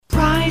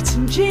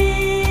Brighton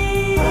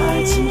Gin.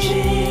 Brighton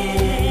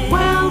Gin.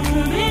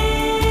 Welcome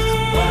in.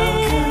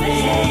 Welcome in.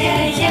 Yeah,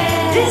 yeah,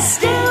 yeah.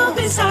 Distilled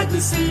beside the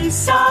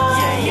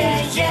seaside.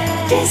 Yeah, yeah,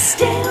 yeah.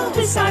 Distilled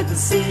beside the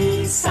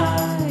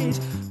seaside.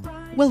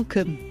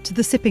 Welcome to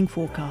the Sipping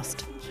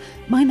Forecast.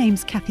 My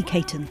name's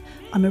Caton.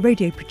 I'm a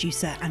radio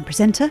producer and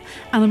presenter,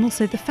 and I'm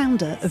also the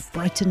founder of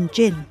Brighton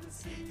Gin.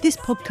 This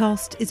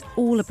podcast is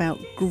all about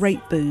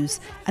great booze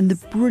and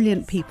the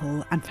brilliant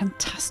people and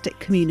fantastic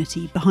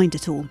community behind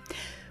it all.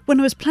 When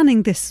I was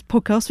planning this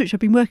podcast, which I've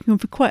been working on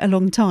for quite a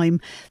long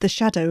time, the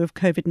shadow of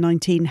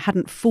COVID-19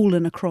 hadn't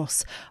fallen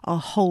across our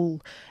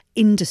whole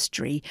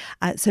industry.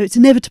 So it's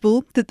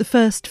inevitable that the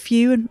first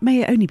few, and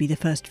may it only be the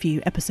first few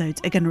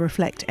episodes, are going to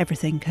reflect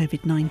everything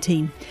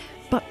COVID-19.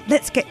 But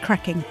let's get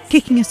cracking.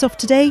 Kicking us off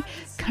today,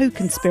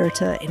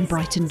 co-conspirator in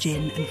Brighton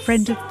Gin and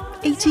friend of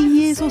 18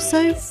 years or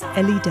so,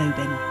 Ellie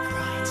Dobing.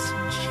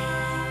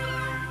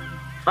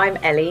 I'm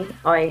Ellie.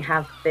 I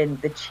have been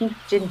the chief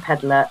gin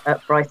peddler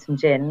at Brighton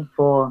Gin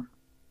for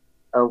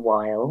a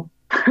while.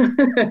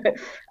 But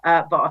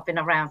I've been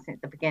around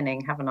since the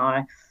beginning, haven't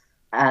I?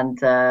 And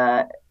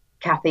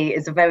Kathy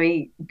is a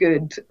very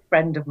good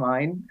friend of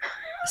mine.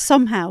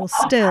 Somehow,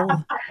 still,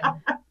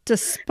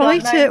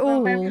 despite it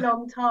all. For a very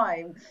long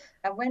time.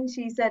 And when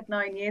she said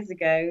 9 years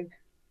ago,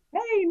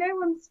 hey, no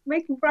one's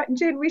making Brighton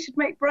Gin, we should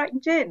make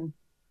Brighton Gin,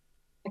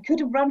 I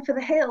could have run for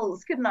the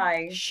hills, couldn't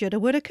I?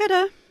 Shoulda, woulda,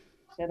 coulda.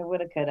 Shoulda,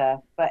 woulda,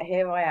 coulda. But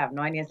here I am,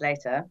 9 years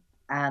later.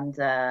 And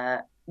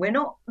we're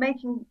not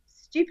making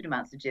stupid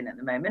amounts of gin at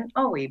the moment,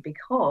 are we?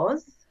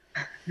 Because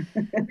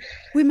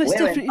we most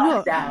definitely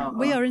not.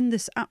 We are in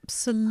this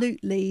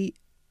absolutely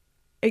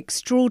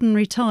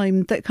extraordinary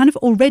time that kind of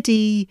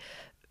already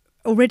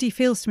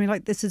feels to me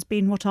like this has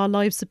been what our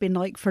lives have been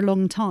like for a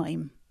long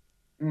time.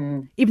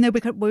 Even though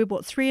we're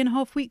what,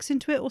 3.5 weeks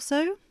into it or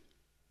so?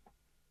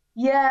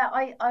 Yeah,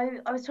 I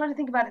was trying to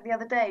think about it the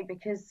other day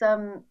because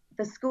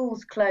the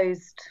schools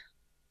closed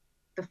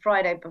the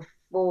Friday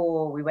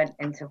before we went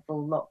into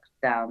full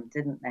lockdown,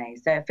 didn't they?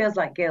 So it feels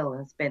like Gil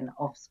has been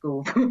off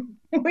school for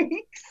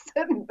weeks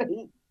and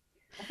weeks.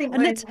 I think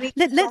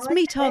let's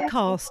meet our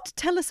cast.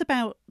 Tell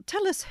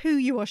us who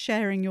you are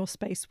sharing your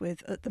space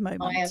with at the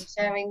moment. I am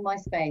sharing my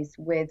space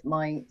with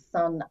my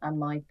son and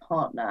my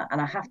partner, and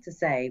I have to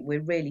say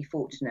we're really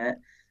fortunate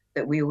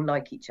that we all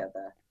like each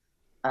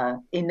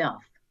other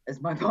enough, as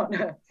my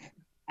partner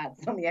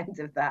adds on the end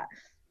of that.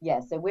 Yeah,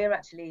 so we're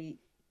actually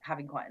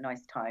having quite a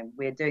nice time.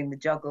 We're doing the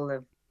juggle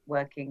of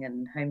working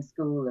and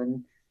homeschool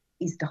and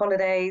Easter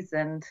holidays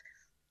and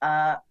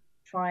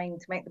trying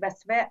to make the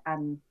best of it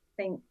and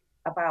think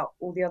about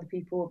all the other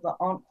people that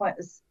aren't quite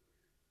as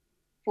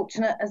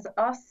fortunate as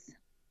us.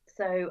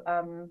 So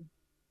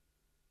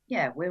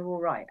yeah, we're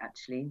all right,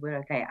 actually. We're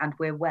okay, and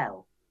we're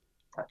well.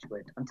 Touch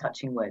wood. I'm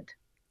touching wood.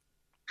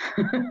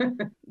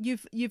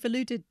 You've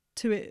alluded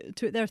to it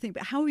there, I think,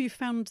 but how have you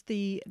found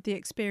the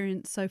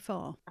experience so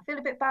far? I feel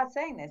a bit bad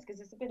saying this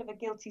because it's a bit of a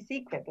guilty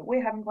secret, but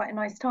we're having quite a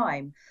nice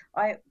time.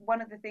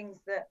 One of the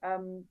things that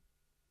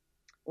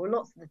or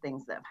lots of the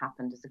things that have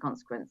happened as a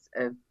consequence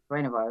of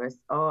coronavirus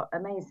are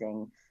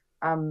amazing.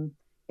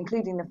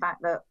 Including the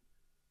fact that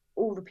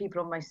all the people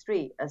on my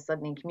street are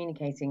suddenly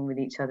communicating with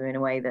each other in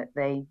a way that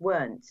they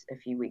weren't a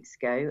few weeks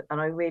ago.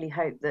 And I really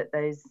hope that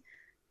those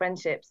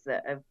friendships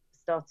that have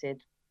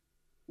started,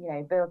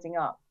 building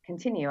up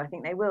continue. I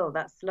think they will.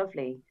 That's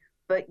lovely.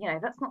 But,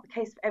 that's not the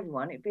case for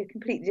everyone. It'd be a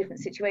completely different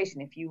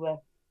situation if you were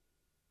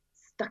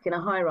stuck in a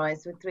high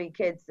rise with 3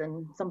 kids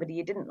and somebody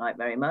you didn't like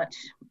very much.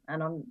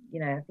 And I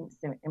think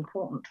it's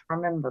important to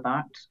remember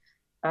that.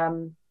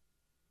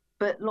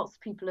 But lots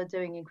of people are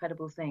doing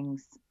incredible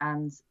things,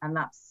 and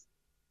that's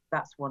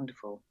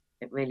wonderful.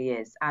 It really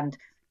is. And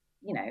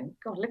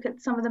God, look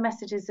at some of the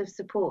messages of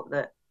support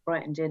that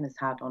Brighton Gin has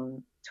had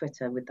on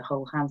Twitter with the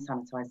whole hand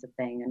sanitizer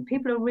thing, and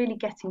people are really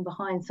getting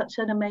behind such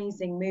an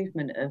amazing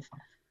movement of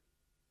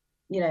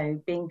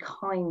being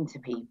kind to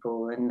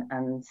people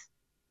and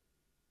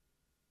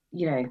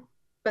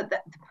but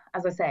that,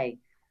 as I say,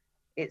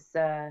 it's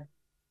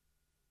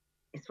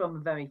from a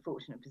very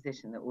fortunate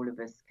position that all of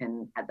us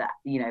can,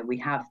 we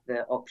have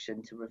the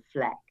option to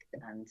reflect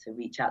and to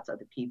reach out to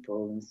other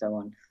people and so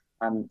on.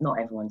 Not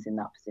everyone's in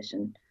that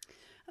position.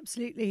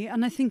 Absolutely.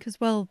 And I think as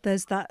well,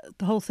 there's the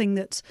whole thing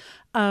that,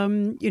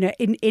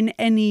 in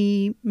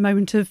any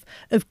moment of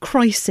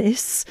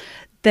crisis,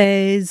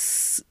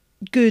 there's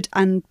good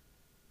and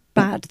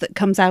bad that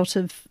comes out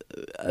of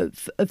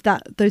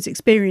those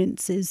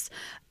experiences.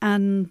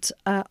 And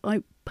I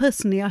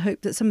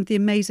hope that some of the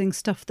amazing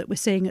stuff that we're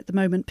seeing at the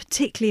moment,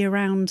 particularly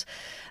around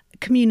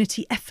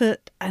community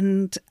effort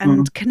and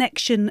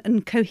connection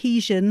and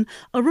cohesion,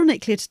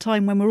 ironically at a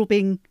time when we're all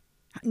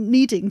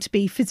needing to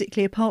be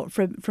physically apart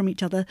from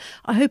each other,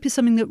 I hope is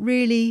something that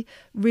really,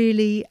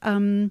 really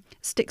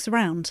sticks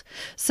around.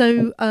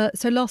 So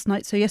last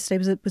night, so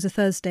yesterday was a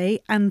Thursday,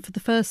 and for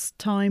the first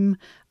time,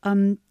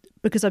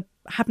 because I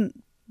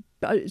haven't.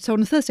 So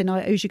on a Thursday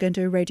night, I usually go and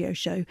do a radio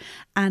show,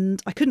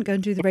 and I couldn't go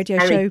and do the radio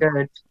show.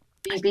 Good.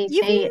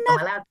 BBC, am I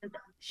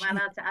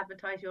allowed to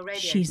advertise your radio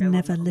show? She's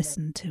never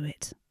listened to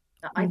it.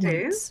 I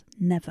do. Once.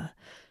 Never.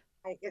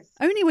 It's,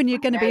 Only when you're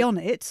going to be know. on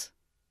it.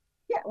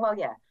 Yeah, well,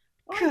 yeah.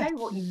 Well, I know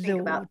what you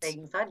think about Lord.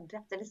 things. I'd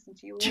have to listen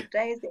to you all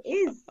day as it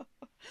is.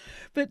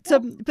 But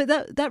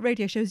that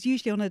radio show is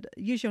usually on a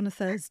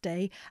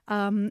Thursday,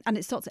 and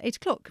it starts at 8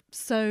 o'clock.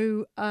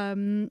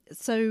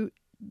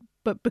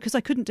 But because I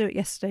couldn't do it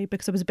yesterday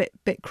because I was a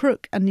bit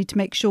crook and need to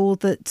make sure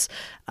that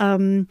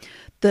no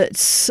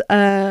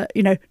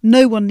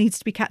one needs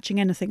to be catching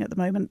anything at the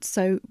moment.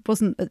 So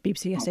wasn't at the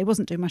BBC yesterday,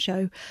 wasn't doing my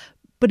show,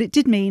 but it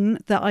did mean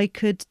that I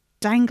could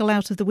dangle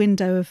out of the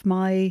window of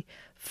my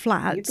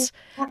flat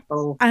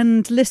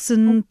and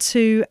listen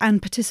to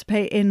and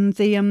participate in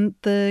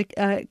the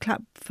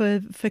clap for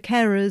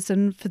carers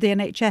and for the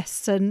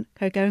NHS and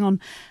going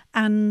on,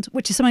 and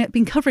which is something I've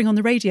been covering on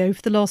the radio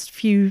for the last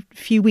few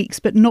weeks,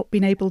 but not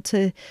been able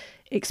to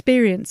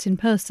experience in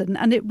person.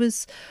 And it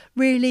was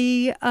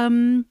really,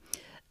 as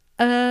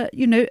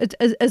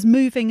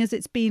moving as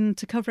it's been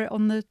to cover it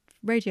on the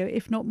radio,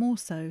 if not more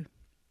so.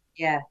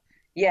 Yeah,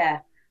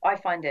 I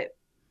find it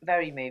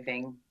very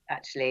moving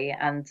actually,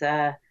 and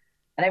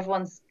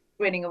everyone's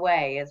grinning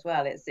away as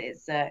well. It's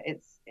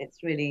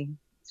really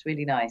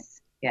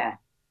nice. Yeah.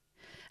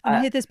 And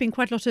I hear there's been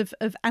quite a lot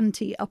of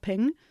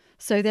anti-upping.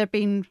 So I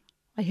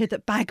hear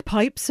that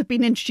bagpipes have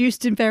been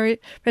introduced in various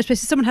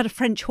places. Someone had a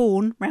French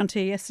horn round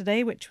here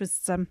yesterday, which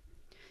was,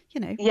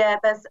 Yeah,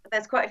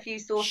 there's quite a few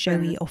saucepans.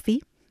 Showy offy.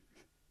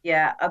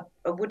 Yeah,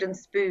 a wooden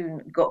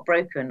spoon got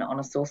broken on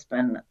a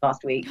saucepan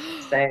last week.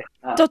 So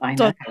I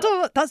know.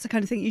 That's the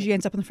kind of thing that usually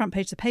ends up on the front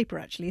page of the paper,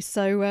 actually.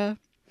 So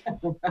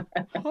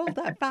hold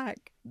that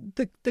back.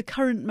 The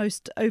current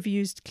most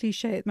overused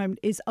cliche at the moment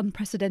is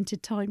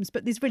unprecedented times,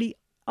 but these really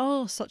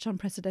are such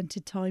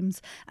unprecedented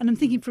times. And I'm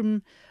thinking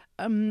from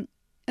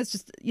let's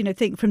just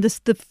think from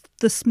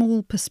the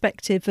small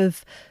perspective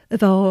of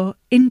our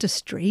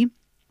industry.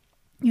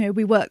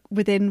 We work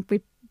with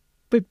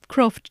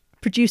craft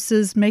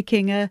producers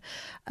making an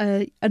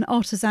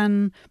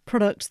artisan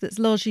product that's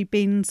largely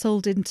been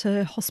sold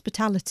into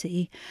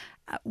hospitality,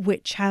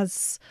 which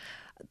has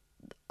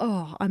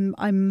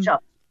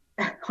shut.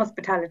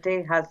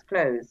 Hospitality has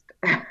closed.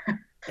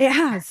 It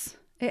has,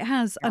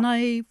 yeah. And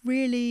I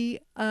really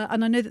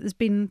and I know that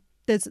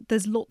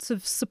there's lots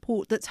of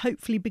support that's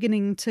hopefully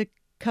beginning to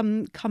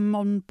come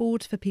on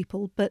board for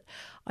people, but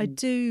I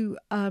do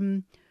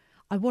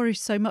I worry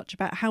so much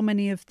about how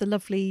many of the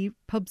lovely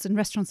pubs and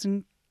restaurants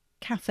and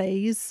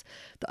cafes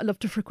that I love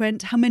to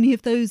frequent, how many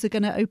of those are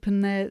going to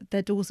open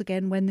their doors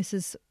again when this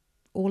is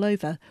all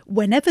over,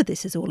 whenever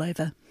this is all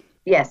over.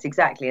 Yes,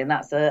 exactly. And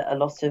that's a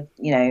lot of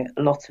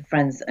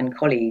friends and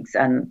colleagues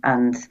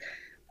and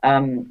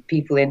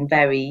people in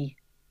very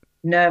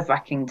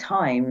nerve-wracking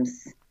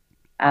times,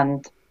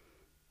 and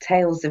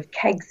tales of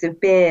kegs of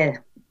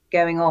beer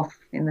going off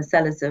in the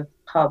cellars of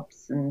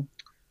pubs, and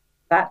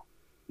that,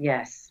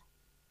 yes,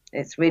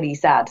 it's really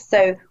sad.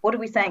 So what are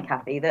we saying,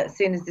 Kathy, that as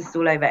soon as this is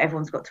all over,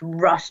 everyone's got to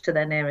rush to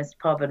their nearest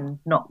pub and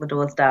knock the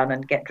doors down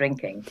and get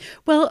drinking?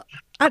 Well,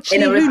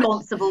 actually, in a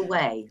responsible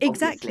way.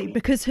 Exactly,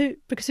 obviously.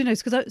 because who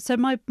knows? So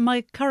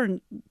my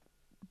current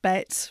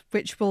bet,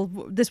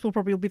 this will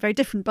probably be very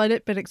different by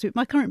next week.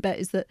 My current bet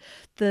is that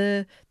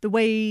the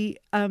way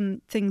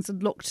things are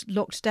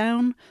locked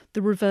down,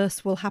 the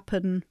reverse will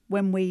happen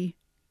when we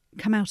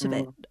come out of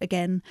it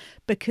again.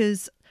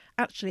 Because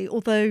actually,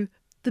 although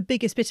the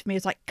biggest bit of me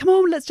is like, come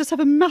on, let's just have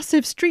a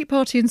massive street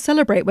party and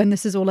celebrate when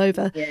this is all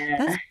over. Yeah.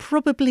 That's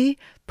probably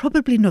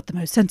not the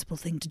most sensible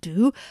thing to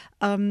do.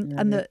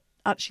 And that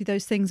actually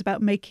those things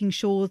about making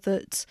sure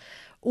that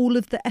all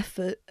of the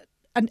effort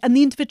and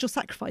the individual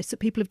sacrifice that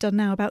people have done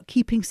now about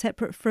keeping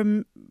separate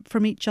from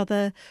each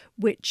other,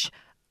 which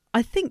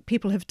I think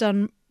people have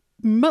done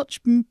much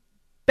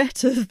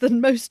better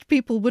than most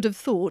people would have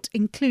thought,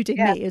 including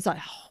me. It's like,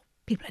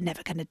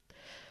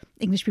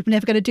 English people are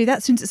never going to do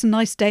that. Since it's a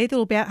nice day, they'll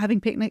all be out having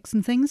picnics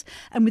and things.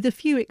 And with a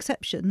few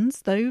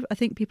exceptions, though, I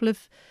think people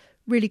have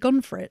really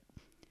gone for it.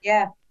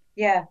 Yeah.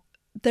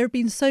 There have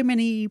been so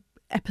many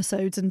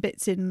episodes and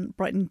bits in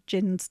Brighton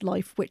Gin's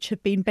life which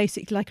have been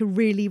basically like a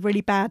really,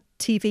 really bad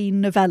TV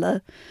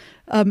novella,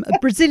 a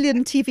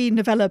Brazilian TV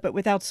novella, but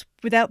without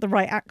the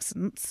right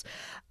accents.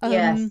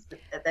 Yes,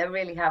 they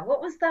really have.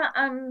 What was that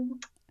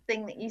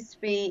thing that used to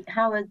be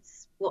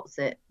Howard's? What's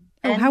it?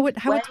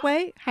 Howard's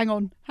Way? Hang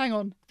on.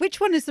 Which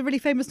one is the really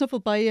famous novel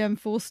by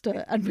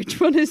Forster, and which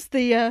one is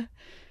the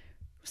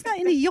was that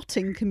in a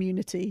yachting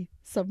community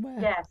somewhere?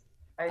 Yes.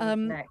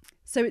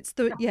 So it's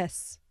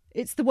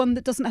the one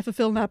that doesn't have a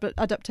film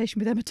adaptation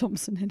with Emma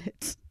Thompson in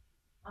it.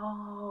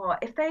 Oh,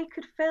 if they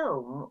could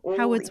film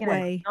Howard's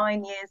Way,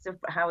 9 years of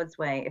Howard's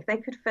Way, if they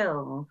could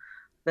film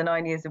the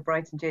 9 years of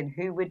Brighton Gin,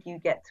 who would you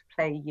get to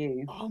play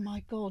you? Oh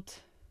my God.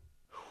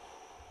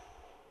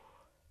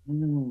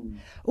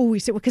 Oh,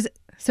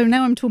 so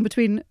now I'm torn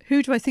between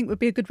who do I think would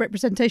be a good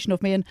representation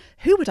of me and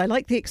who would I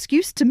like the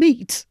excuse to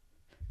meet.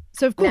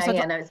 So of course,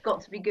 it's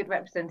got to be good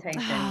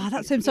representation.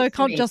 That's him. So I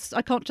can't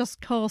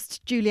just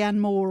cast Julianne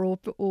Moore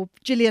or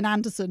Gillian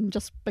Anderson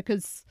just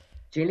because.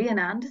 Gillian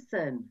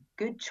Anderson,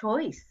 good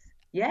choice.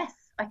 Yes,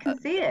 I can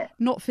see it.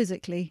 Not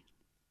physically.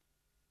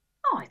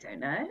 Oh, I don't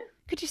know.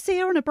 Could you see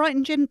her on a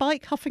Brighton gin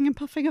bike, huffing and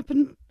puffing up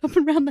and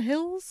round the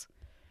hills?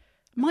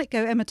 Might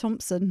go Emma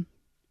Thompson.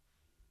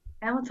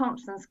 Emma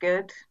Thompson's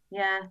good.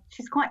 Yeah,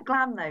 she's quite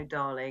glam though,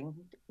 darling.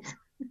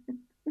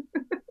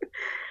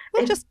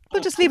 We'll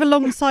just leave a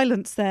long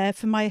silence there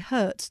for my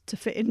hurt to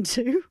fit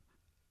into.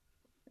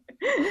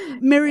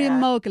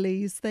 Miriam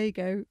Margolyes, there you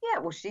go. Yeah,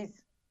 well, she's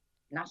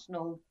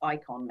national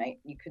icon, mate.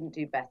 You couldn't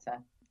do better.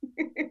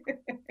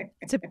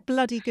 It's a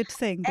bloody good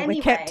thing that Anyway,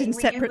 we're kept in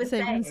separate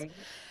things.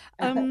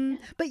 Saying,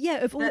 but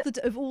yeah,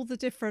 of all the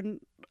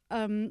different,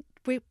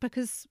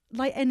 because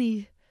like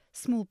any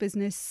small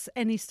business,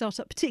 any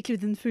startup, particularly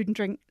within the food and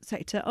drink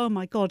sector, oh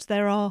my God,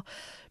 there are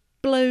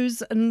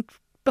blows and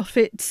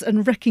buffets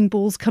and wrecking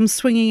balls come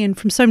swinging in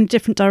from so many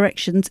different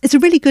directions. It's a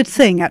really good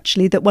thing,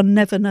 actually, that one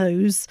never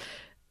knows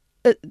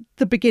at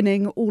the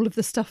beginning all of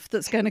the stuff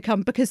that's going to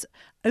come, because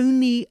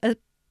only a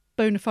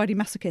bona fide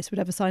masochist would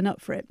ever sign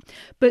up for it.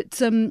 But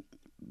to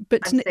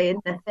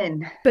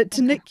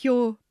nick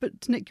your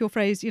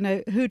phrase,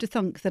 who'd have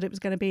thunk that it was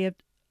going to be a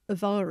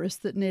virus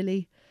that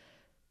nearly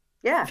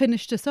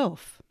finished us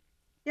off?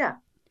 Yeah.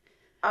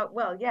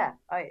 Well, yeah.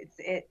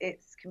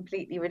 It's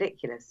completely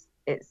ridiculous.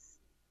 It's,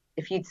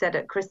 if you'd said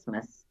at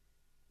Christmas,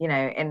 in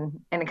a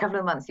couple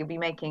of months you'll be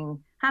making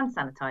hand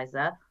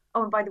sanitizer.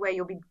 Oh, and by the way,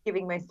 you'll be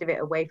giving most of it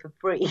away for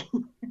free.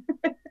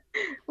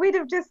 We'd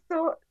have just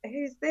thought,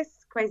 who's this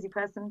crazy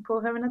person? Pour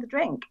her another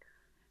drink.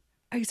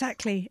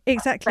 Exactly.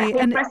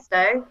 And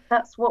presto,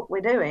 that's what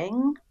we're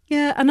doing.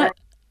 Yeah,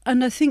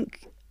 and I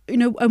think,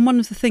 and one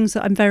of the things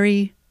that I'm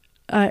very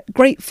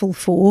grateful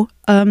for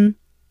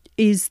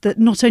is that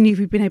not only have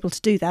we been able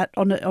to do that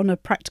on a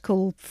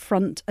practical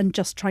front and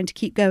just trying to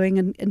keep going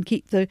and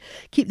keep the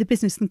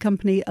business and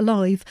company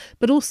alive,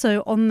 but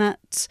also on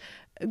that,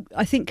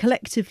 I think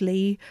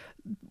collectively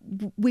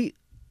we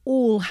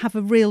all have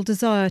a real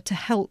desire to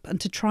help and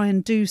to try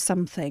and do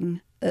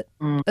something at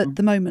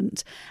the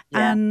moment.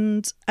 Yeah.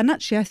 And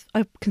actually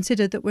I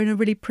consider that we're in a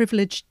really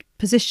privileged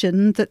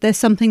position that there's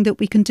something that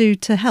we can do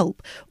to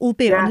help,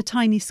 albeit on a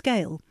tiny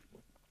scale.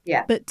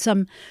 Yeah.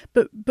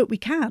 But we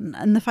can,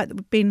 and the fact that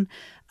we've been,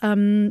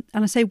 and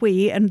I say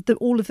we, and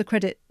all of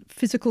the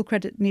physical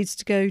credit needs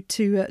to go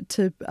to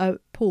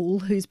Paul,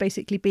 who's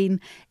basically been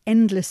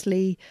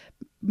endlessly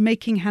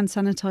making hand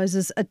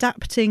sanitizers,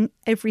 adapting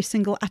every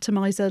single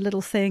atomizer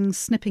little thing,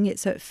 snipping it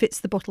so it fits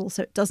the bottle,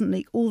 so it doesn't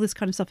leak. All this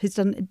kind of stuff he's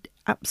done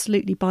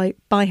absolutely by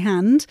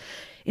hand,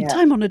 in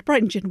time-honoured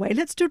Brighton gin way.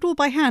 Let's do it all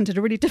by hand in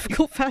a really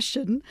difficult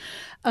fashion.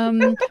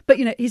 But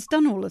he's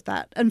done all of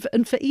that,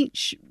 and for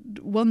each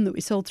one that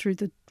we sold through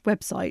the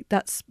website,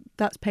 that's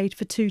paid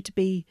for 2 to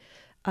be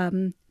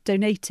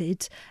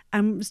donated.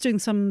 And I was doing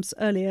sums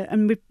earlier,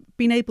 and we've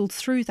been able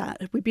to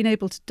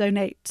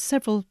donate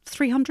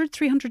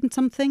 300 and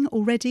something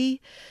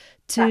already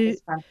to. That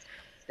is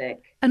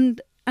fantastic.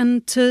 And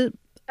to.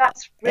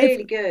 That's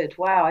really good.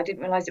 Wow, I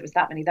didn't realise it was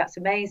that many. That's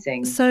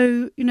amazing.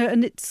 So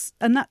and that's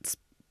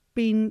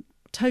been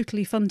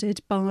totally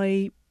funded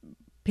by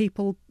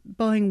people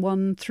buying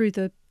one through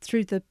the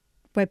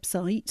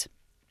website.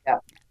 Yeah.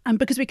 And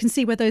because we can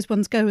see where those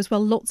ones go as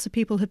well, lots of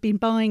people have been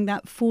buying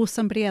that for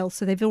somebody else.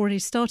 So they've already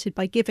started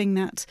by giving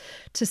that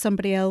to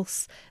somebody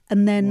else.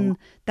 And then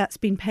that's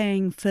been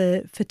paying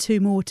for 2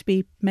 more to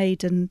be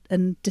made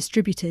and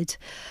distributed.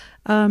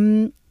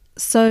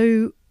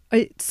 So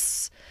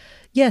it's,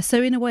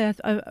 so in a way,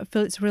 I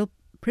feel it's a real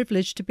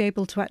privilege to be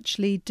able to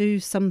actually do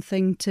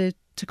something to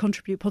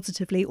contribute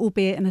positively,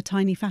 albeit in a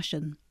tiny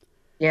fashion.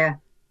 Yeah.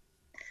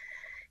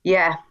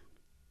 Yeah.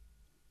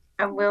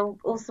 And we'll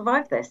all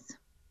survive this.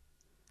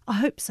 I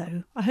hope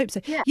so.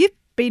 Yeah. You've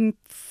been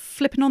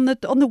flipping on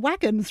the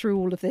wagon through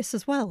all of this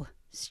as well.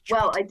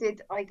 Stupid. Well, I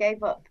did. I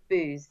gave up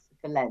booze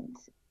for Lent.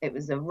 It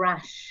was a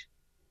rash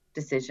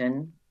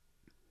decision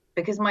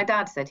because my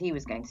dad said he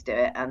was going to do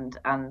it, and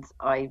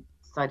I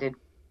decided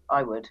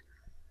I would.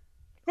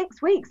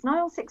 6 weeks,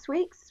 Niall, 6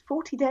 weeks,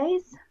 40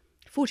 days.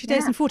 40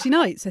 days and 40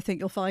 nights, I think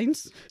you'll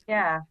find.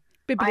 Yeah.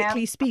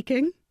 Biblically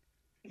speaking.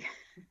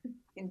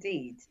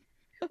 Indeed.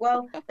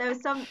 Well, there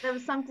was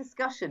some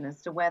discussion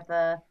as to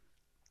whether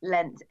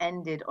Lent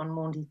ended on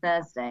Maundy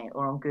Thursday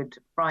or on Good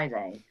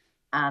Friday,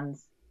 and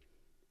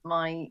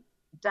my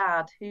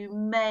dad, who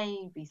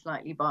may be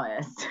slightly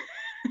biased,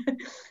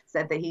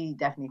 said that he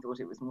definitely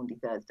thought it was Maundy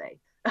Thursday.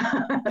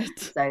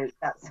 So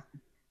that's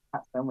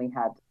when we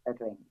had a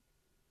drink.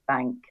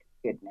 Thank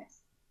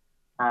goodness.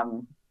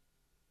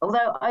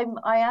 Although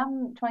I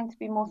am trying to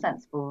be more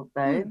sensible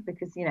though,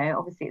 because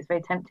obviously it's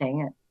very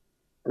tempting at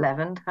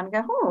 11 to kind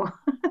of go,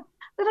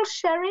 little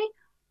sherry,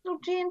 little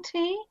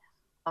G&T.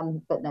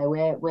 But no,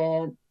 we're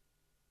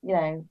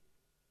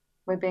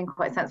being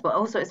quite sensible.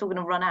 Also, it's all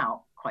going to run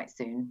out quite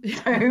soon.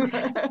 So,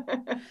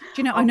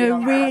 do I know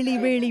a really,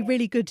 really,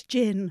 really good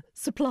gin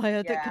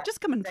supplier that could just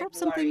come and drop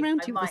something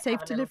round to you with a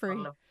safe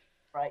delivery.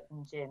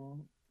 Brighton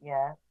gin,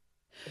 yeah.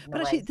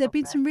 But actually, there've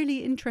been some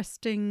really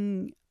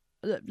interesting.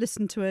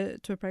 Listen to a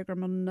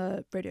program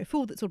on Radio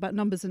 4 that's all about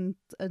numbers and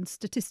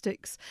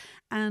statistics,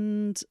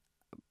 and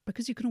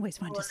because you can always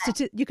find a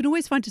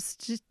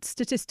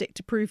statistic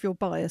to prove your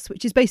bias,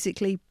 which is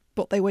basically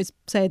what they always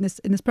say in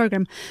this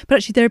program. But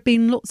actually, there have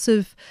been lots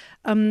of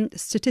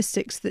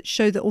statistics that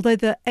show that although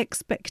the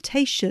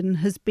expectation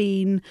has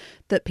been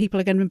that people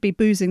are going to be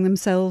boozing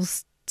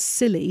themselves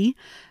silly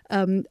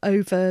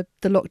over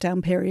the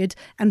lockdown period,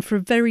 and for a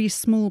very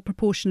small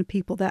proportion of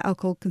people their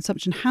alcohol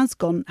consumption has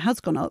gone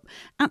up,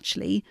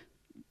 actually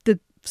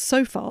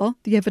so far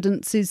the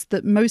evidence is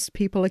that most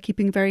people are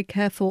keeping a very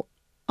careful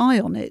eye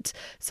on it,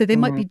 so they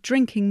might be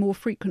drinking more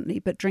frequently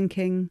but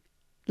drinking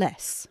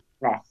less.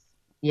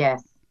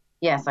 Yes,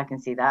 I can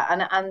see that.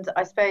 And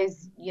I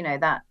suppose,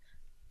 that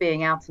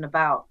being out and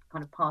about,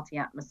 kind of party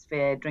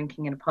atmosphere,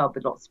 drinking in a pub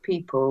with lots of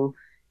people,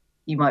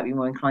 you might be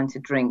more inclined to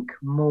drink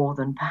more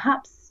than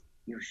perhaps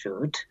you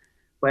should,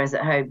 whereas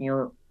at home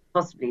you're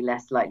possibly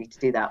less likely to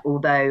do that.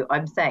 Although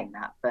I'm saying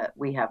that, but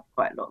we have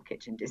quite a lot of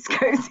kitchen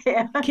discos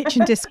here.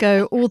 Kitchen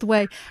disco all the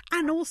way.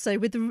 And also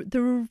with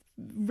the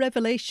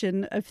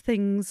revelation of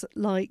things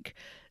like,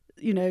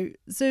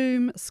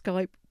 Zoom,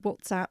 Skype,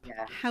 WhatsApp,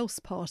 house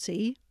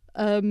party,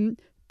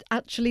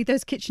 actually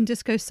those kitchen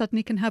discos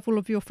suddenly can have all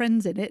of your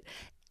friends in it.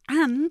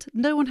 And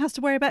no one has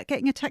to worry about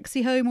getting a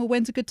taxi home or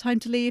when's a good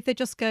time to leave. They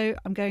just go,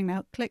 I'm going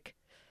now, click.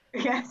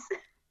 Yes.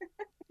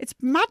 It's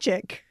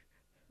magic.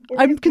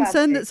 I'm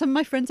concerned that some of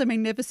my friends I may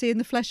never see in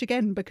the flesh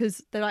again,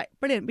 because they're like,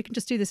 brilliant, we can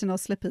just do this in our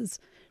slippers.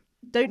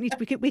 Don't need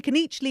to, we can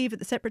each leave at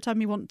the separate time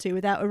we want to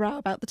without a row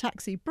about the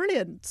taxi.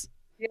 Brilliant.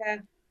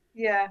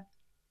 Yeah.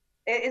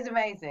 It is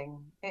amazing.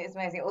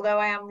 Although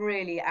I am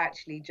really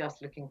actually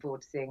just looking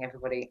forward to seeing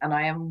everybody. And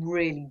I am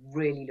really,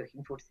 really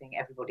looking forward to seeing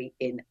everybody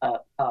in a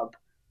pub.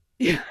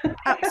 Yeah,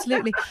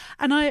 absolutely.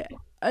 And I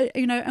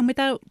and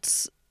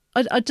without,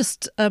 I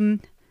just,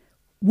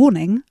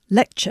 warning,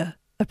 lecture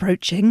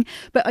approaching,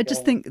 but I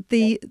just think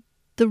the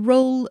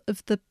role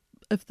of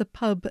the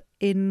pub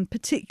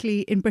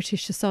particularly in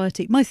British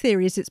society, my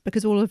theory is it's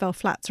because all of our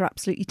flats are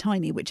absolutely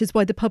tiny, which is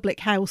why the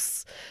public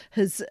house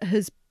has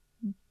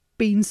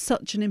been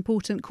such an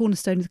important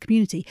cornerstone of the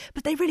community.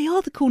 But they really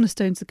are the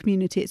cornerstones of the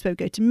community. It's where we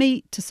go to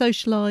meet, to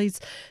socialise,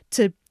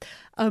 to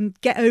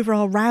get over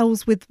our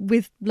rows with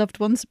loved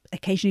ones,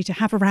 occasionally to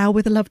have a row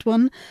with a loved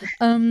one,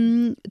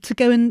 to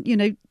go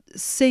and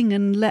sing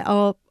and let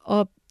our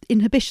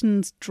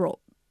inhibitions drop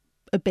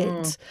a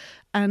bit.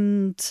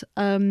 And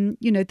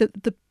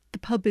the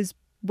pub is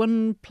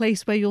one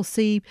place where you'll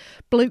see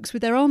blokes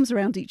with their arms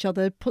around each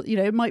other.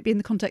 It might be in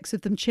the context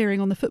of them cheering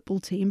on the football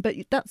team, but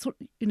that's what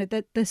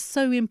they're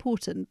so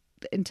important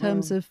in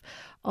terms of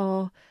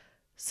our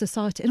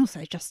society. And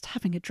also just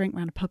having a drink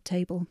around a pub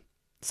table,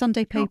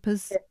 Sunday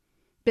papers,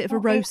 bit of a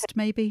roast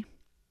maybe.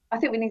 I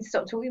think we need to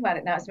stop talking about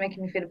it now. It's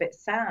making me feel a bit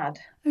sad.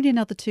 Only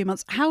another 2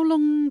 months. How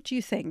long do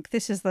you think?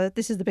 This is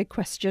the big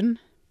question.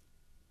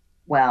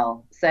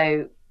 Well,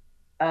 so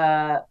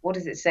what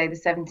does it say? The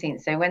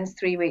 17th. So when's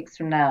 3 weeks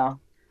from now?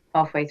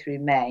 Halfway through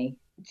May.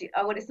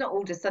 Well, it's not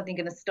all just suddenly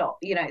going to stop.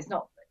 It's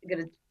not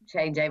going to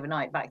change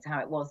overnight back to how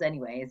it was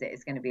anyway, is it?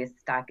 It's going to be a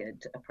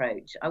staggered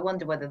approach. I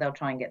wonder whether they'll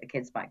try and get the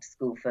kids back to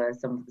school for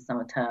some of the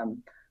summer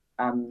term.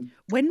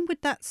 When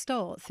would that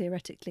start,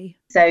 theoretically?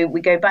 So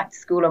we go back to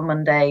school on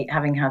Monday,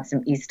 having had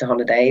some Easter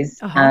holidays,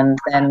 and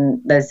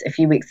then there's a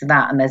few weeks of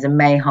that, and there's a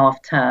May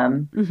half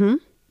term,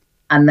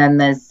 and then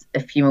there's a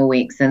few more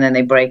weeks, and then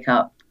they break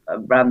up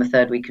around the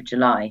third week of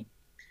July.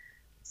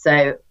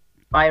 So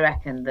I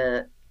reckon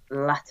the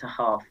latter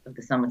half of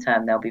the summer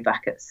term they'll be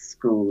back at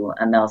school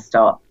and they'll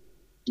start,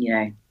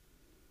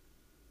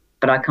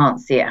 but I can't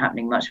see it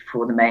happening much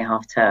before the May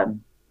half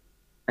term.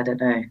 I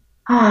don't know.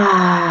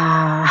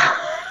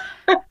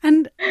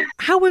 And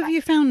how have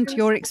you found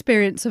your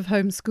experience of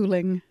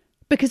homeschooling?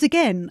 Because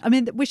again, I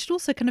mean, we should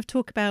also kind of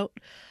talk about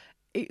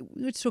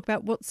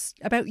what's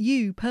about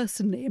you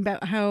personally,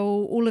 about how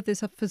all of this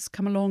stuff has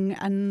come along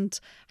and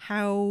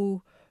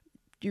how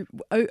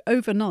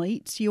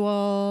overnight you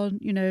are,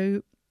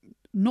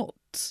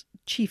 not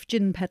chief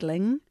gin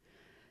peddling,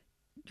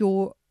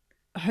 you're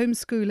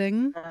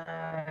homeschooling,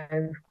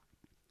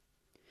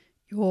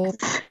 you're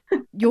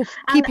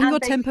keeping your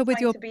temper with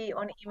your... to be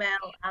on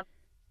email.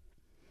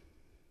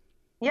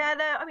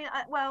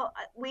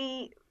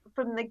 We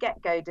from the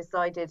get-go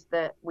decided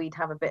that we'd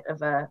have a bit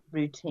of a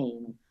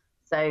routine.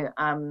 So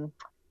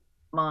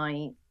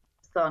my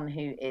son,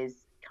 who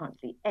is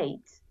currently 8,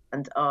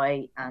 and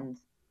I and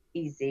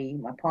Easy,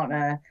 my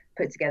partner,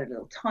 put together a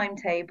little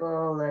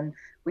timetable, and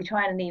we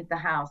try and leave the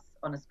house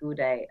on a school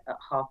day at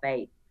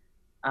 7:30,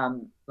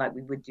 like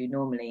we would do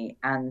normally,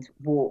 and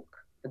walk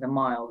for the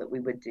mile that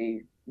we would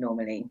do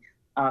normally,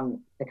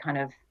 to kind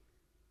of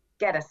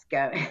get us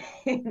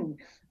going.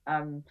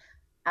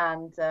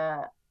 And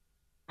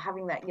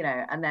having that,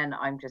 and then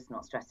I'm just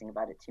not stressing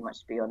about it too much,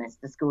 to be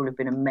honest. The school have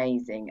been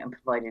amazing and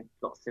provided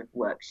lots of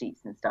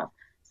worksheets and stuff.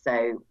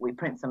 So we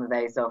print some of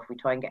those off. We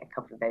try and get a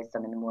couple of those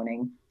done in the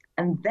morning.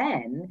 And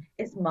then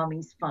it's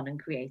mummy's fun and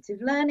creative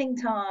learning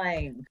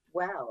time.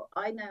 Well,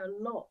 I know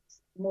a lot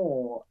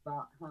more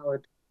about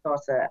Howard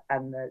Carter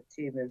and the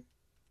tomb of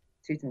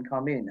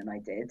Tutankhamun than I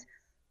did.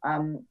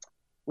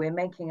 We're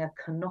making a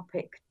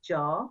canopic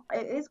jar.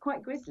 It is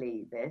quite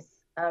grisly, this.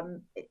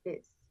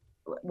 It's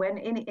when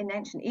in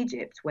ancient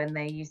Egypt, when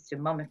they used to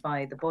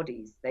mummify the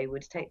bodies, they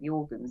would take the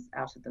organs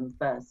out of them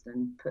first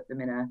and put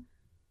them in a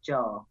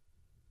jar.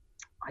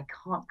 I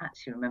can't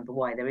actually remember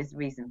why. There is a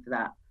reason for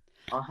that.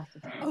 I'll have to.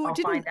 I'll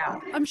find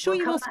out. I'm sure We'll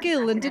you come asked back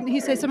Gil, to and that in didn't he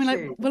say episode something like,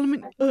 2. "Well, I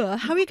mean,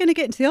 how are you going to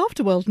get into the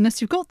afterworld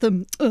unless you've got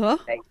them?" There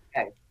you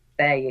go.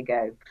 There you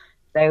go.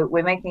 So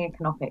we're making a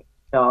canopic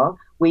jar.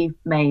 We've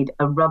made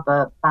a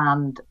rubber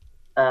band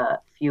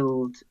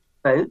fueled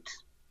boat.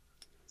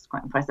 It's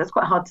quite impressive. That's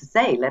quite hard to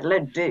say, let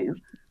alone do.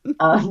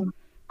 And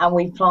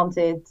we've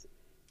planted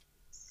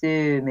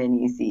so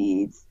many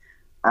seeds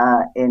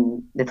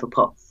in little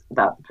pots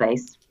about the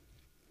place.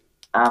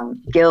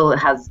 Gil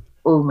has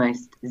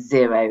almost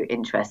zero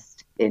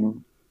interest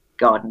in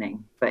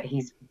gardening, but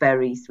he's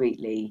very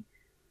sweetly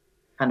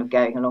kind of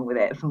going along with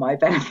it for my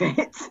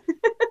benefit.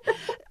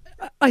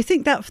 I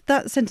think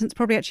that sentence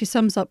probably actually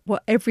sums up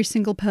what every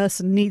single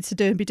person needs to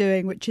do and be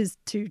doing, which is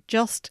to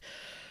just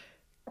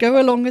go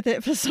along with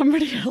it for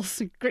somebody else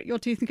and grit your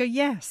teeth and go,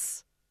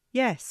 yes.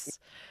 Yeah.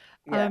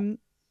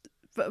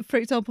 For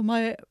example,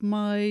 my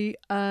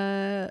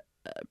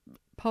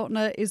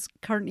partner is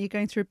currently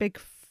going through a big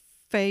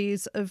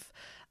phase of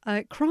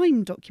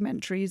crime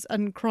documentaries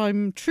and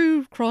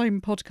true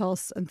crime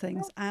podcasts and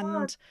things,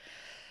 and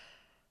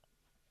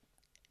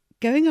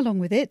going along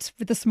with it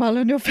with a smile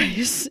on your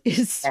face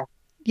is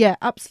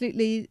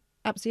absolutely.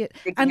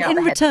 And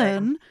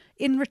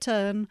in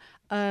return,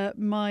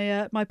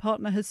 my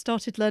partner has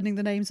started learning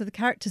the names of the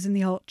characters in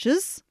the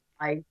Archers.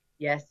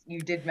 Yes, you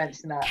did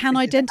mention that. Can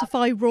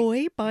identify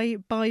Roy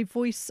by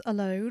voice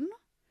alone.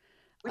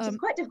 Which is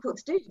quite difficult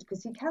to do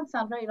because he can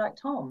sound very like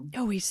Tom.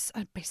 Oh, he's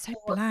so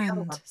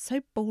bland,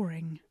 so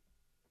boring.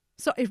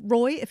 So,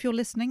 Roy, if you're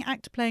listening,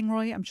 act playing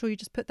Roy. I'm sure you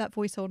just put that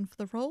voice on for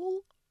the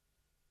role.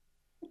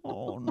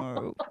 Oh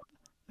no,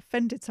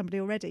 offended somebody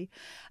already.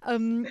 But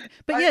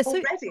yeah, so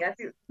already, I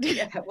think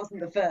that wasn't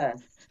the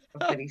first.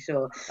 I'm pretty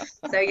sure.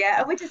 So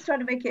yeah, and we're just trying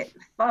to make it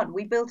fun.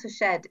 We built a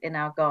shed in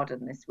our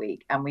garden this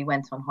week, and we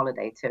went on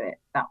holiday to it.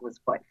 That was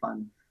quite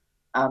fun.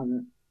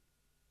 In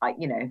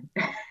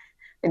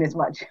as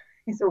much.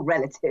 It's all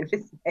relative,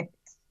 isn't it?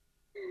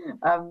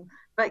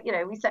 But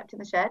we slept in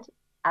the shed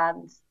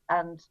and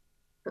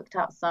cooked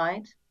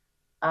outside.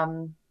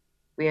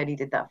 We only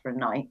did that for a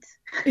night.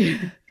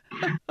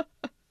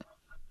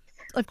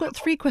 I've got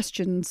 3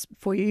 questions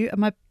for you, and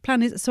my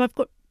plan is I've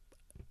got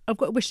a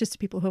wish list of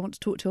people who I want to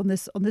talk to on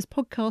this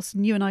podcast,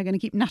 and you and I are going to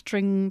keep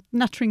nattering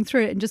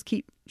through it and just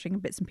keep stringing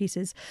bits and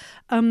pieces.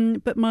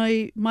 But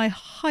my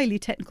highly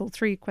technical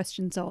 3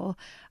 questions are: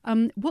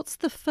 what's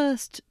the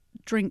first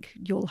drink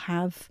you'll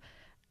have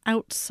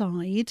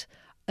outside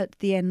at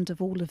the end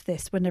of all of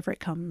this, whenever it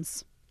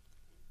comes?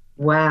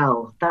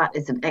 Well, that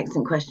is an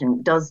excellent question.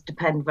 It does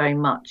depend very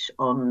much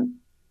on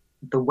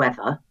the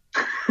weather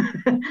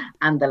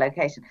and the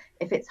location.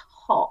 If it's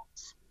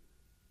hot,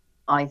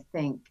 I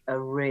think a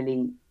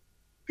really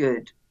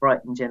good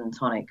Brighton gin and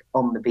tonic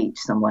on the beach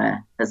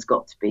somewhere has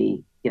got to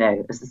be,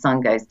 as the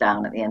sun goes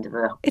down at the end of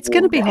a It's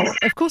going to be hot.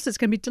 Of course it's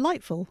going to be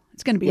delightful.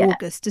 It's going to be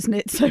August, isn't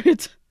it? So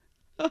it's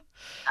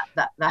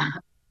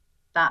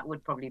that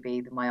would probably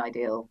be my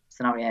ideal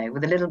scenario,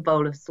 with a little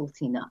bowl of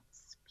salty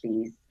nuts,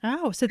 please.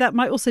 Oh, so that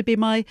might also be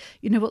my,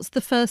 what's the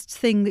first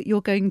thing that you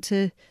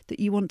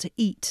want to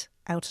eat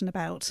out and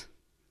about?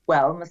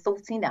 Well, my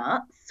salty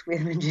nuts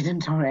with my gin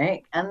and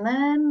tonic, and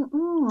then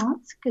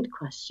that's a good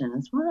question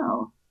as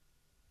well.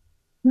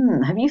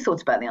 Have you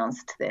thought about the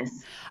answer to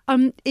this?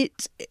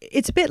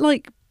 It's a bit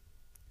like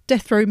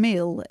death row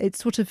meal. It's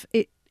sort of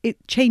it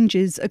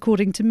changes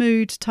according to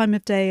mood, time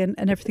of day, and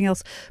everything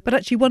else. But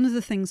actually, one of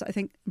the things that I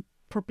think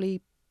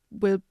probably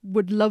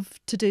would love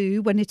to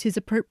do when it is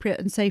appropriate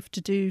and safe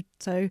to do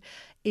so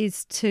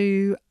is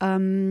to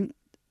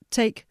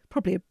take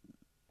probably a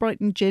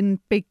Brighton gin,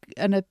 big,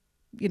 and a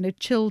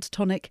chilled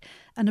tonic,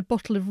 and a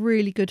bottle of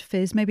really good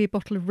fizz, maybe a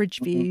bottle of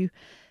Ridgeview,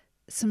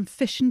 some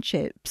fish and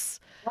chips.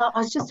 Well, I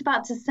was just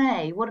about to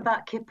say, what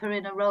about kipper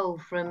in a roll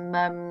from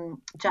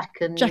Jack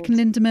and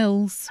Linda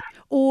Mills,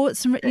 or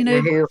some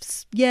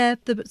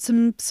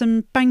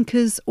some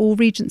Bankers or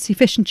Regency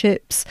fish and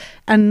chips,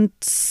 and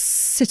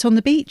sit on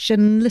the beach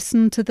and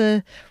listen to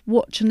the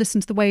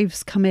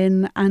waves come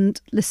in,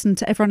 and listen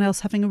to everyone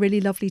else having a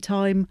really lovely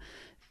time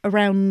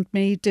around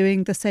me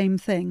doing the same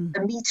thing.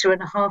 1.5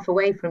 meters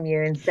away from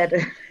you instead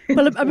of.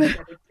 Well,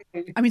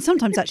 I mean,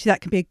 sometimes actually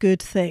that can be a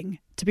good thing,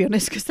 to be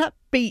honest, because that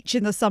beach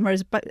in the summer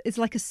is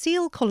like a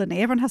seal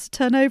colony. Everyone has to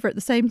turn over at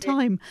the same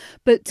time.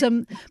 But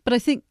I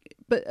think,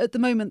 at the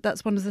moment,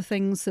 that's one of the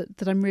things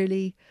that I'm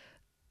really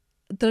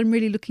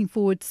looking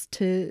forward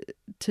to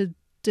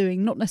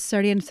doing. Not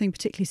necessarily anything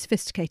particularly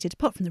sophisticated,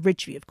 apart from the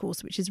Ridgeview, of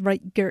course, which is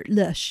right Gert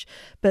lush.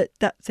 But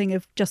that thing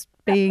of just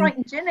being. That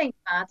Brighton gin ain't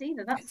bad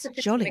either. That's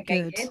jolly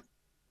good.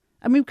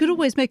 I mean, we could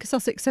always make a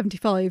Sussex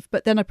 75,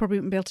 but then I probably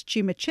wouldn't be able to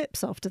chew my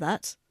chips after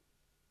that.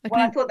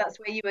 I thought that's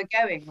where you were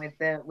going with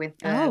the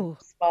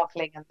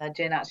sparkling and the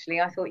gin. Actually,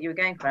 I thought you were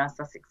going for our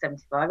Sussex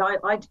 75.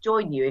 I'd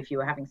join you if you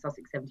were having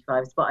Sussex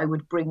 75s, but I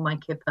would bring my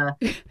kipper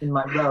in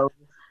my roll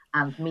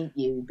and meet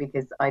you,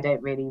 because I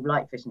don't really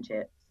like fish and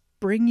chips.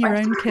 Bring your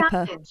I've own tried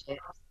kipper.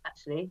 championships,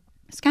 actually.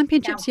 Scampi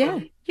and chips, yeah.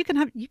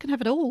 Scampi. You can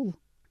have it all.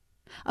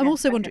 I'm Yeah,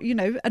 also okay.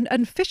 wondering,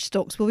 and fish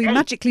stocks will be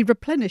magically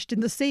replenished in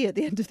the sea at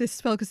the end of this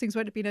spell because things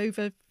won't have been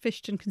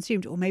overfished and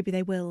consumed, or maybe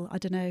they will. I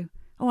don't know.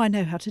 Oh, I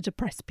know how to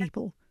depress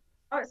people.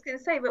 I was going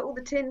to say, but all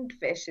the tinned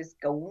fish is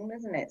gone,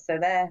 isn't it? So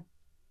they're,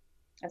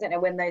 I don't know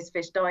when those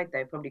fish died,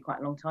 though, probably quite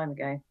a long time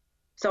ago.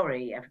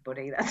 Sorry,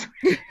 everybody. That's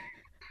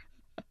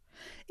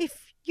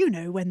If you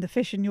know when the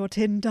fish in your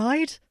tin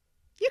died,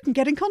 you can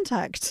get in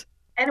contact.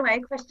 Anyway,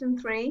 question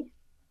 3.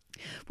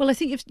 Well, I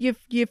think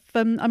you've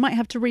I might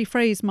have to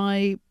rephrase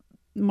my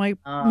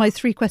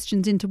 3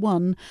 questions into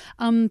one.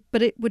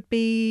 But it would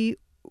be,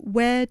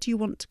 where do you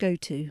want to go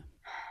to?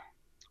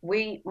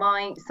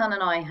 My son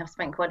and I have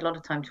spent quite a lot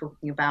of time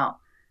talking about,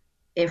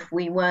 if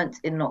we weren't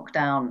in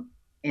lockdown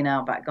in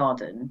our back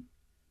garden,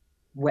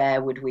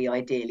 where would we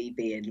ideally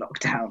be in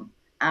lockdown?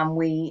 And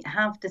we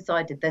have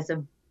decided there's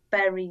a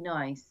very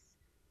nice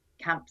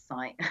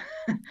campsite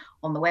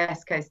on the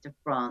west coast of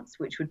France,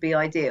 which would be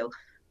ideal.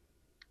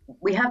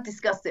 We have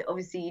discussed it.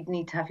 Obviously, you'd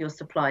need to have your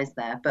supplies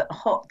there, but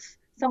hot,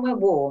 somewhere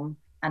warm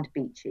and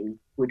beachy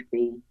would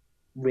be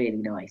really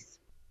nice.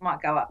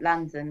 Might go up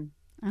London.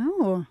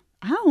 Oh,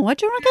 why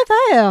do you want to go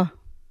there?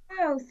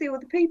 Oh, see all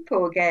the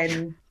people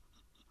again.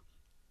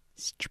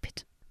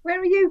 Stupid. Where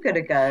are you going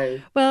to go?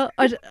 Well,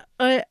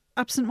 I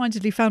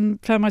absent-mindedly found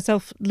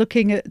myself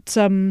looking at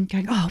going,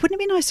 oh, wouldn't it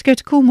be nice to go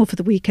to Cornwall for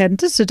the weekend?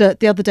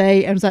 The other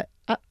day, and I was like,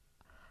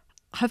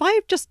 have I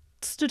just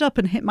stood up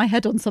and hit my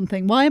head on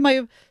something? Why am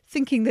I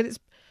thinking that it's,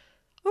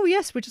 oh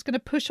yes, we're just going to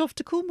push off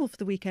to Cornwall for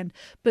the weekend?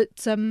 But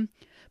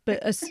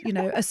as you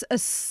know, a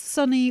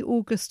sunny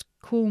August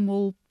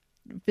Cornwall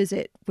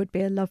visit would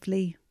be a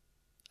lovely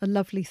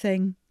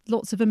thing.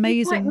 Lots of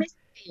amazing. Quite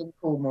misty in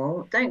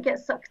Cornwall. Don't get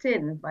sucked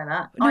in by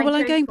that. No, well,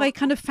 I'm going by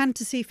kind of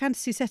fantasy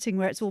setting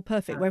where it's all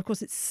perfect, where of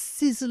course it's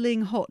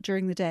sizzling hot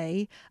during the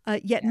day,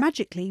 yet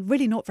magically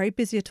really not very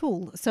busy at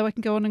all. So I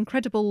can go on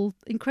incredible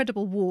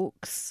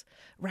walks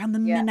around the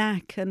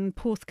Minack and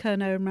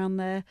Porthcurno and around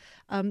there.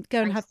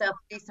 Go and have yourself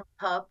a decent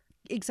pub.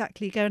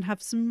 Exactly, go and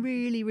have some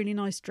really, really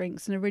nice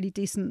drinks and a really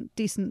decent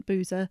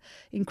boozer.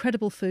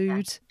 Incredible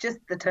food. Just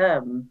the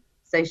term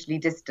socially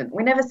distant.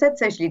 We never said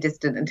socially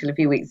distant until a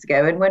few weeks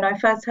ago, and when I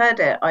first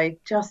heard it, I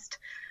just,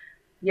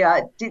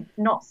 it did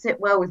not sit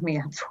well with me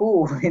at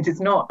all. It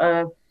is not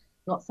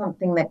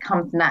something that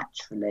comes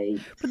naturally.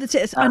 But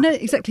I know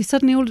exactly.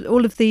 Suddenly,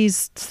 all of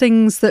these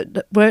things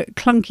that were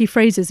clunky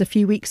phrases a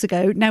few weeks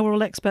ago, now we're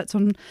all experts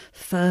on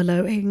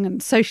furloughing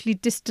and socially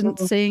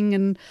distancing,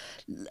 and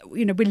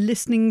we're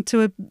listening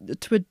to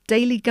a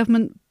daily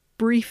government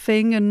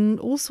briefing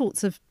and all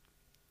sorts of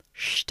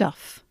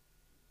stuff.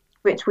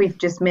 Which we've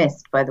just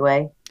missed, by the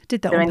way. I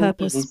did that on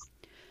purpose. News?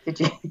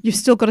 Did you? You've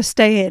still got to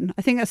stay in.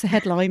 I think that's a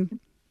headline.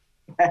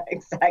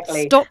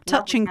 Exactly. Stop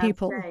touching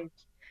people.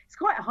 It's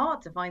quite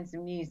hard to find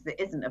some news that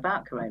isn't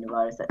about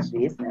coronavirus,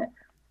 actually, isn't it?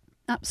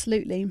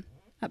 Absolutely.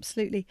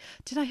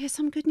 Did I hear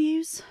some good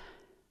news?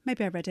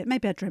 Maybe I read it.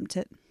 Maybe I dreamt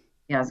it.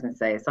 Yeah, I was going to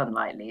say, it's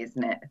unlikely,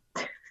 isn't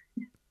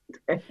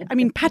it? I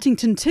mean,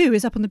 Paddington 2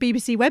 is up on the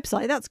BBC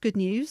website. That's good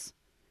news.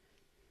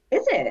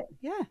 Is it?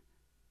 Yeah.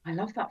 I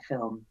love that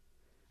film.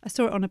 I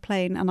saw it on a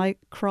plane and I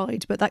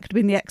cried, but that could have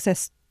been the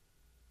excess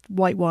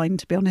white wine,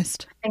 to be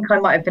honest. I think I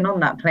might have been on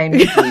that plane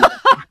with you.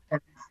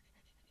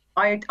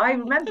 I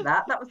remember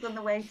that. That was on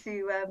the way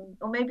to,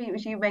 or maybe it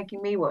was you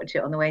making me watch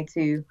it on the way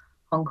to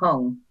Hong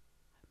Kong.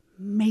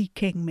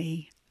 Making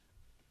me.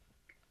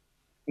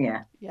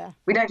 Yeah. Yeah.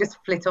 We don't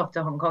just flit off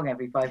to Hong Kong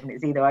every 5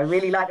 minutes either. I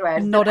really like the way I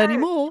said, Not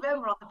anymore.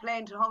 Remember on the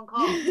plane to Hong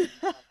Kong.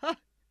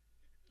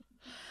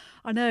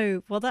 I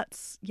know. Well,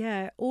 that's,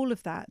 all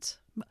of that.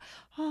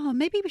 Oh,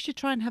 maybe we should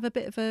try and have a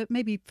bit of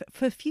maybe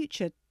for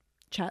future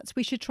chats,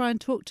 we should try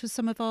and talk to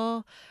some of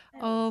our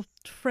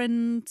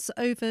friends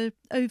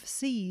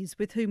overseas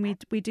with whom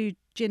we do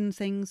gin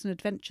things and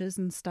adventures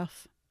and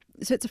stuff.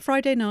 So it's a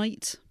Friday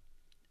night.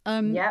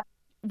 Yeah.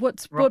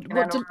 What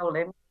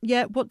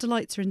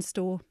delights are in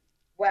store?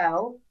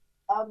 Well,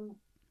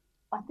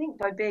 I think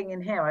by being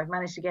in here, I've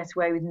managed to get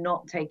away with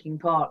not taking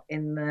part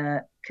in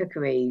the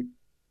cookery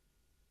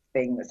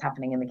thing that's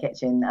happening in the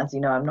kitchen. As you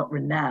know, I'm not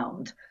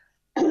renowned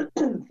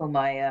for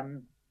my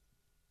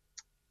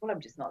well, I'm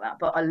just not that,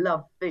 but I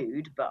love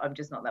food, but I'm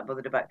just not that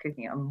bothered about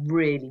cooking it. I'm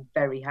really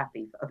very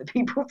happy for other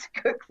people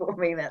to cook for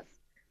me. That's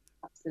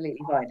absolutely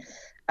fine.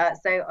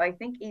 So I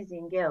think Easy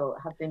and Gil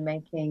have been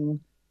making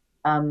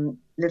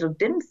little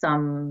dim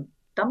sum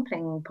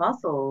dumpling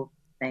parcel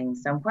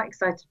things. So I'm quite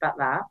excited about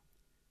that.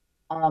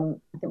 I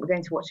think we're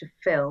going to watch a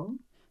film.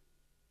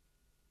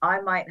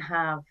 I might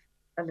have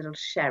a little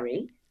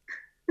sherry.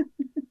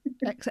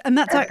 And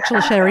that's actual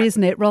sherry,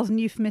 isn't it? Rather than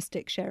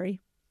euphemistic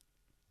sherry.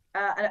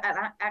 An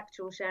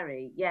actual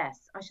sherry,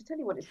 yes. I should tell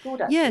you what it's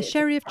called, actually. Yeah,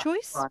 sherry of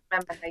choice.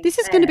 This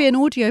is going to be an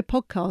audio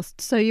podcast,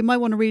 so you might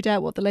want to read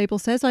out what the label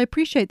says. I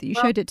appreciate that you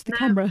showed it to the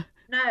camera.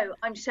 No,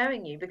 I'm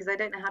showing you because I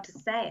don't know how to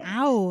say it.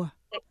 Ow.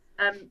 It's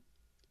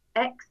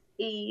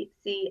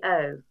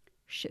XECO.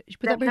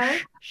 Would that be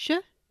sh?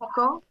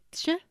 Seco.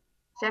 Sh?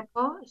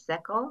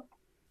 Seco.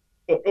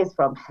 It is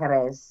from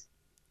Jerez.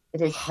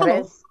 It is Hello.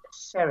 Jerez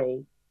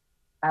sherry.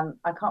 And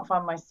I can't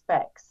find my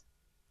specs.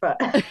 But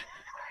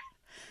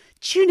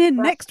Tune in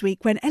next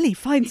week when Ellie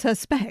finds her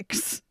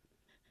specs.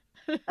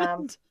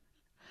 Oh.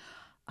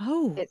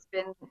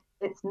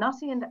 It's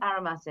nutty and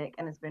aromatic,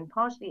 and it's been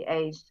partially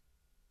aged.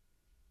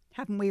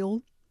 Haven't we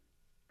all?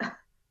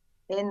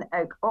 In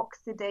oak,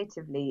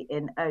 oxidatively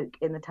in oak,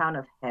 in the town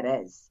of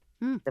Jerez,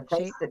 the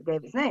place that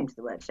gave its name to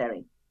the word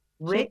sherry.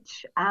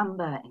 Rich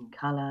amber in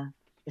colour,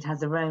 it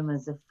has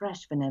aromas of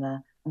fresh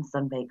vanilla and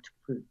sun-baked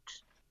fruit.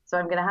 So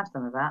I'm going to have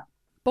some of that.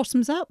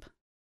 Bottoms up.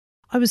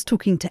 I was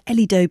talking to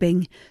Ellie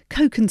Dobing,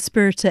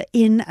 co-conspirator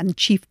in and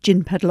chief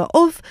gin peddler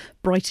of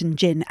Brighton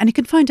Gin. And you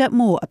can find out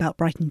more about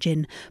Brighton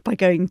Gin by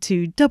going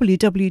to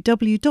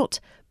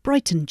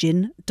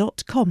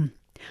www.brightongin.com.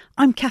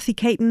 I'm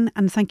Caton,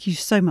 and thank you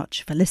so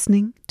much for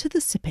listening to the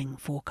Sipping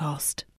Forecast.